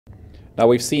Now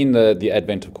we've seen the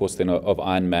advent, of course, then of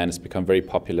Ironman. It's become very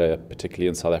popular, particularly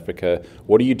in South Africa.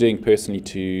 What are you doing personally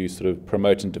to sort of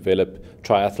promote and develop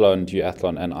triathlon,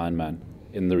 duathlon, and Ironman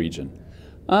in the region?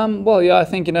 Well, yeah, I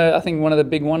think one of the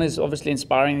big one is obviously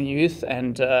inspiring the youth,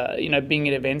 and being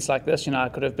at events like this. I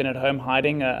could have been at home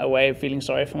hiding away, feeling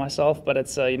sorry for myself, but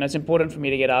it's it's important for me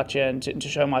to get out here and to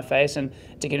show my face and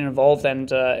to get involved.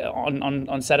 And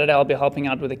on Saturday, I'll be helping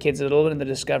out with the kids a little bit in the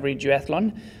Discovery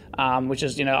Duathlon, which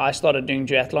is I started doing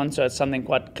duathlon, so it's something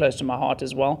quite close to my heart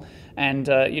as well. And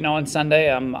on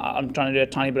Sunday, I'm trying to do a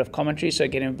tiny bit of commentary, so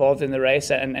get involved in the race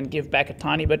and give back a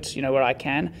tiny bit, where I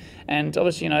can. And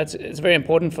obviously, it's very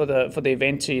important for the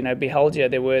event to be held here.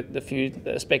 There were a few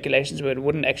speculations where it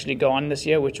wouldn't actually go on this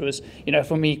year, which was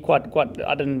for me quite.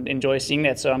 I didn't enjoy seeing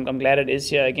that, so I'm glad it is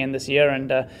here again this year. And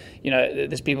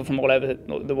there's people from all over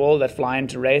the world that fly in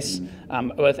to race,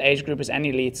 both age groupers and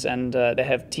elites, and they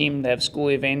have school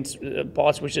events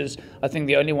parts, which is I think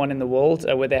the only one in the world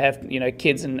where they have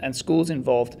kids and schools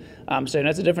involved. So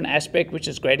it's a different aspect, which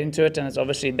is great into it, and it's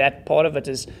obviously that part of it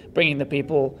is bringing the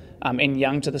people in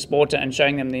young to the sport and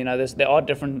showing them there are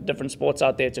different sports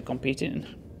out there to compete in.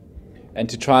 And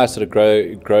to try sort of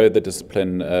grow the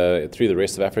discipline through the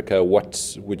rest of Africa,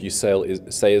 what would you say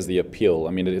is the appeal?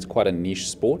 I mean, it is quite a niche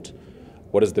sport.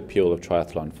 What is the appeal of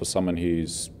triathlon for someone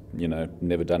who's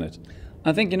never done it?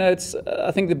 I think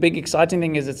I think the big exciting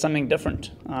thing is it's something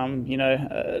different.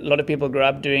 A lot of people grow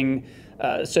up doing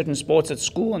certain sports at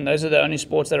school, and those are the only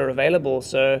sports that are available.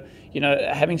 So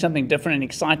having something different and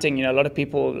exciting. A lot of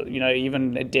people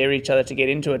even dare each other to get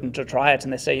into it and to try it,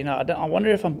 and they say I wonder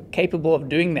if I'm capable of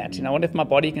doing that. I wonder if my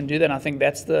body can do that. And I think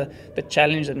that's the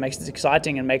challenge that makes it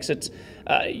exciting and makes it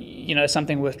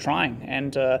something worth trying.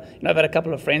 And I've had a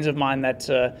couple of friends of mine that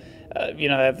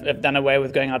have done away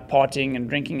with going out partying and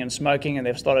drinking and smoking, and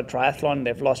they've started triathlon.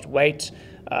 They've lost weight.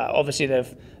 Obviously,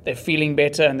 they're feeling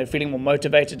better and they're feeling more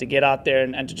motivated to get out there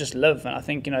and to just live. And I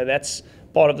think that's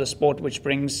part of the sport which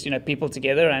brings people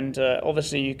together. And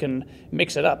obviously, you can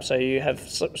mix it up. So you have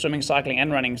swimming, cycling,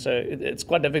 and running. So it's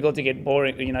quite difficult to get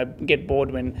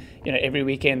bored when every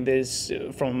weekend there's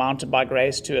from a mountain bike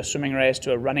race to a swimming race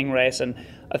to a running race. And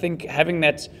I think having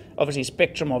that obviously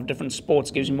spectrum of different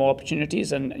sports gives you more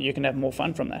opportunities, and you can have more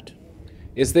fun from that.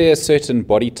 Is there a certain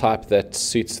body type that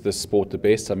suits the sport the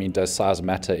best? I mean, does size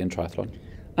matter in triathlon?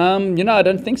 I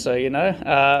don't think so.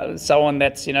 Someone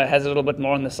that's has a little bit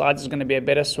more on the sides is going to be a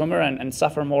better swimmer and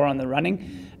suffer more on the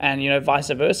running, and vice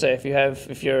versa.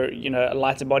 If you're a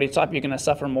lighter body type, you're going to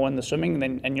suffer more in the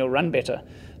swimming, and you'll run better.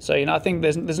 So I think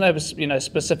there's no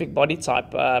specific body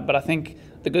type, but I think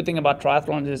the good thing about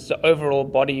triathlon is the overall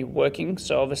body working.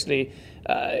 So obviously,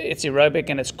 it's aerobic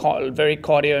and it's very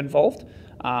cardio involved.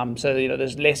 So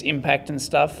there's less impact and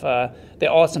stuff.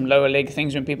 There are some lower leg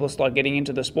things when people start getting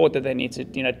into the sport that they need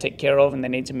to take care of, and they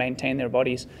need to maintain their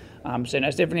bodies. So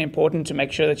it's definitely important to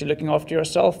make sure that you're looking after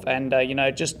yourself and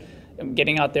just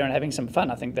getting out there and having some fun.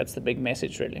 I think that's the big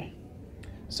message, really.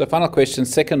 So final question,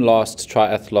 second last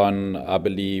triathlon, I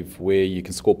believe, where you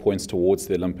can score points towards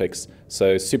the Olympics.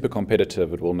 So super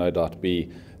competitive it will no doubt be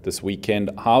this weekend.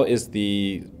 How is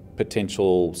the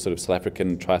potential sort of South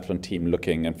African triathlon team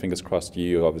looking? And fingers crossed,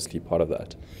 you're obviously part of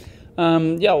that.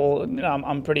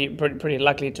 I'm pretty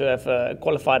lucky to have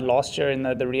qualified last year in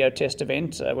the Rio Test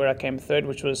event where I came third,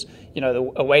 which was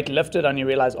a weight lifted. I only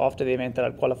realized after the event that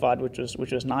I'd qualified, which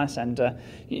was nice. And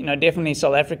definitely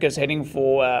South Africa is heading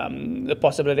for the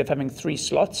possibility of having 3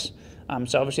 slots.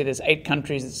 So obviously there's 8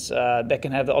 countries that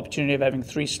can have the opportunity of having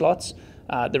 3 slots.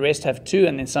 The rest have 2,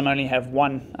 and then some only have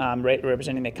 1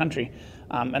 representing their country.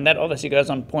 And that obviously goes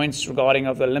on points regarding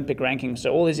of the Olympic ranking.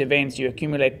 So all these events, you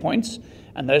accumulate points,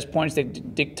 and those points they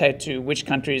dictate to which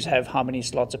countries have how many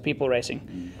slots of people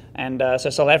racing. And so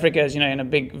South Africa is in a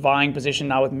big vying position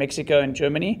now with Mexico and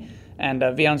Germany. And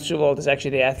Wiaan Sewald is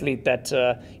actually the athlete that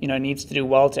needs to do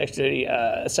well to actually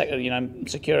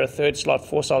secure a 3rd slot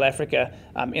for South Africa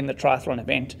in the triathlon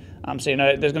event. So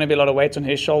there's going to be a lot of weight on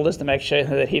his shoulders to make sure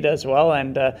that he does well.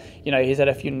 And he's had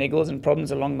a few niggles and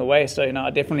problems along the way. So I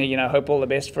definitely hope all the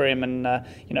best for him. And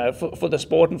for the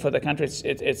sport and for the country,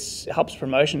 it helps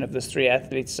promotion of these 3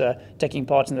 athletes taking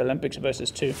part in the Olympics versus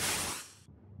 2.